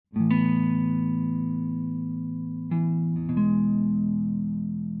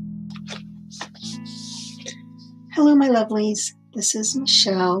Hello, my lovelies. This is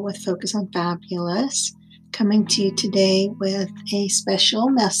Michelle with Focus on Fabulous, coming to you today with a special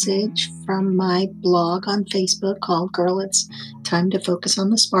message from my blog on Facebook called Girl, It's Time to Focus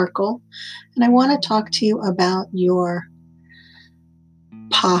on the Sparkle. And I want to talk to you about your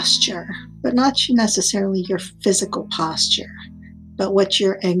posture, but not necessarily your physical posture, but what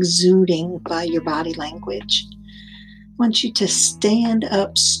you're exuding by your body language. I want you to stand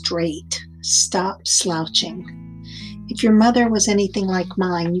up straight. Stop slouching. If your mother was anything like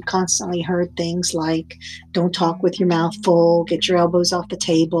mine, you constantly heard things like, don't talk with your mouth full, get your elbows off the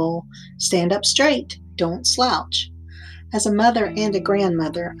table, stand up straight, don't slouch. As a mother and a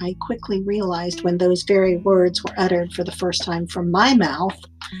grandmother, I quickly realized when those very words were uttered for the first time from my mouth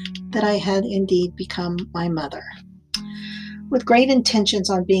that I had indeed become my mother. With great intentions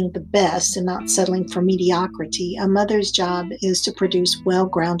on being the best and not settling for mediocrity, a mother's job is to produce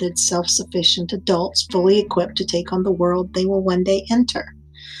well-grounded, self-sufficient adults fully equipped to take on the world they will one day enter.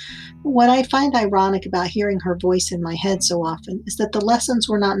 What I find ironic about hearing her voice in my head so often is that the lessons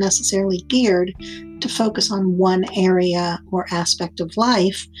were not necessarily geared to focus on one area or aspect of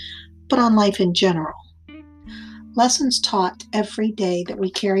life, but on life in general. Lessons taught every day that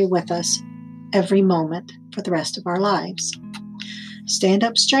we carry with us every moment for the rest of our lives. Stand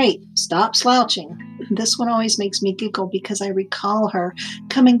up straight. Stop slouching. This one always makes me giggle because I recall her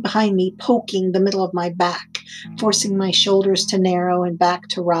coming behind me, poking the middle of my back, forcing my shoulders to narrow and back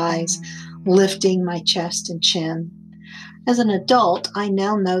to rise, lifting my chest and chin. As an adult, I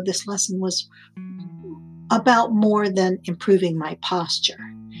now know this lesson was about more than improving my posture.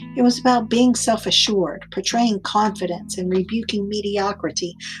 It was about being self-assured, portraying confidence, and rebuking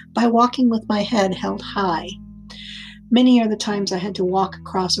mediocrity by walking with my head held high. Many are the times I had to walk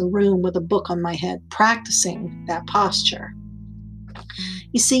across a room with a book on my head, practicing that posture.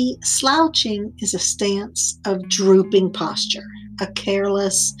 You see, slouching is a stance of drooping posture, a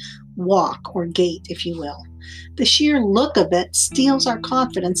careless walk or gait, if you will. The sheer look of it steals our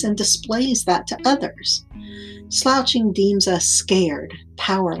confidence and displays that to others. Slouching deems us scared,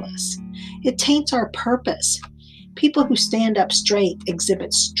 powerless. It taints our purpose. People who stand up straight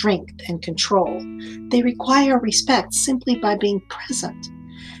exhibit strength and control. They require respect simply by being present.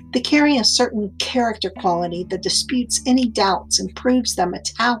 They carry a certain character quality that disputes any doubts and proves them a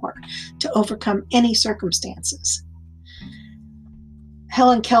tower to overcome any circumstances.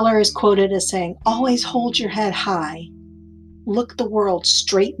 Helen Keller is quoted as saying, "Always hold your head high. Look the world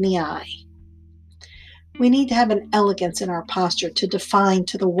straight in the eye." We need to have an elegance in our posture to define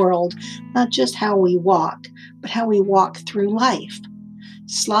to the world not just how we walk, but how we walk through life.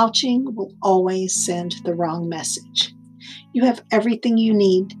 Slouching will always send the wrong message. You have everything you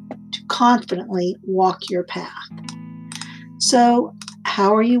need to confidently walk your path. So,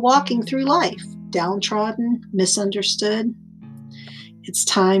 how are you walking through life? Downtrodden? Misunderstood? It's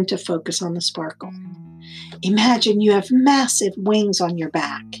time to focus on the sparkle. Imagine you have massive wings on your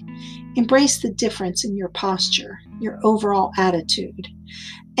back. Embrace the difference in your posture, your overall attitude,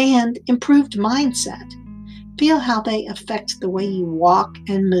 and improved mindset. Feel how they affect the way you walk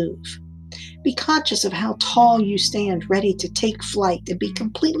and move. Be conscious of how tall you stand, ready to take flight, and be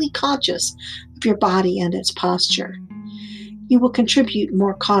completely conscious of your body and its posture. You will contribute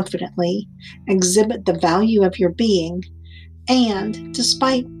more confidently, exhibit the value of your being, and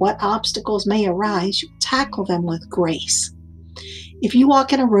despite what obstacles may arise, you'll tackle them with grace. If you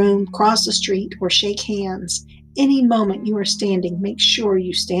walk in a room, cross the street, or shake hands, any moment you are standing, make sure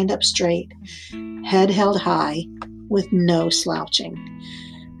you stand up straight, head held high, with no slouching.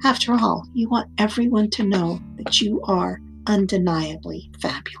 After all, you want everyone to know that you are undeniably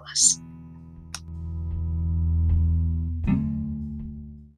fabulous.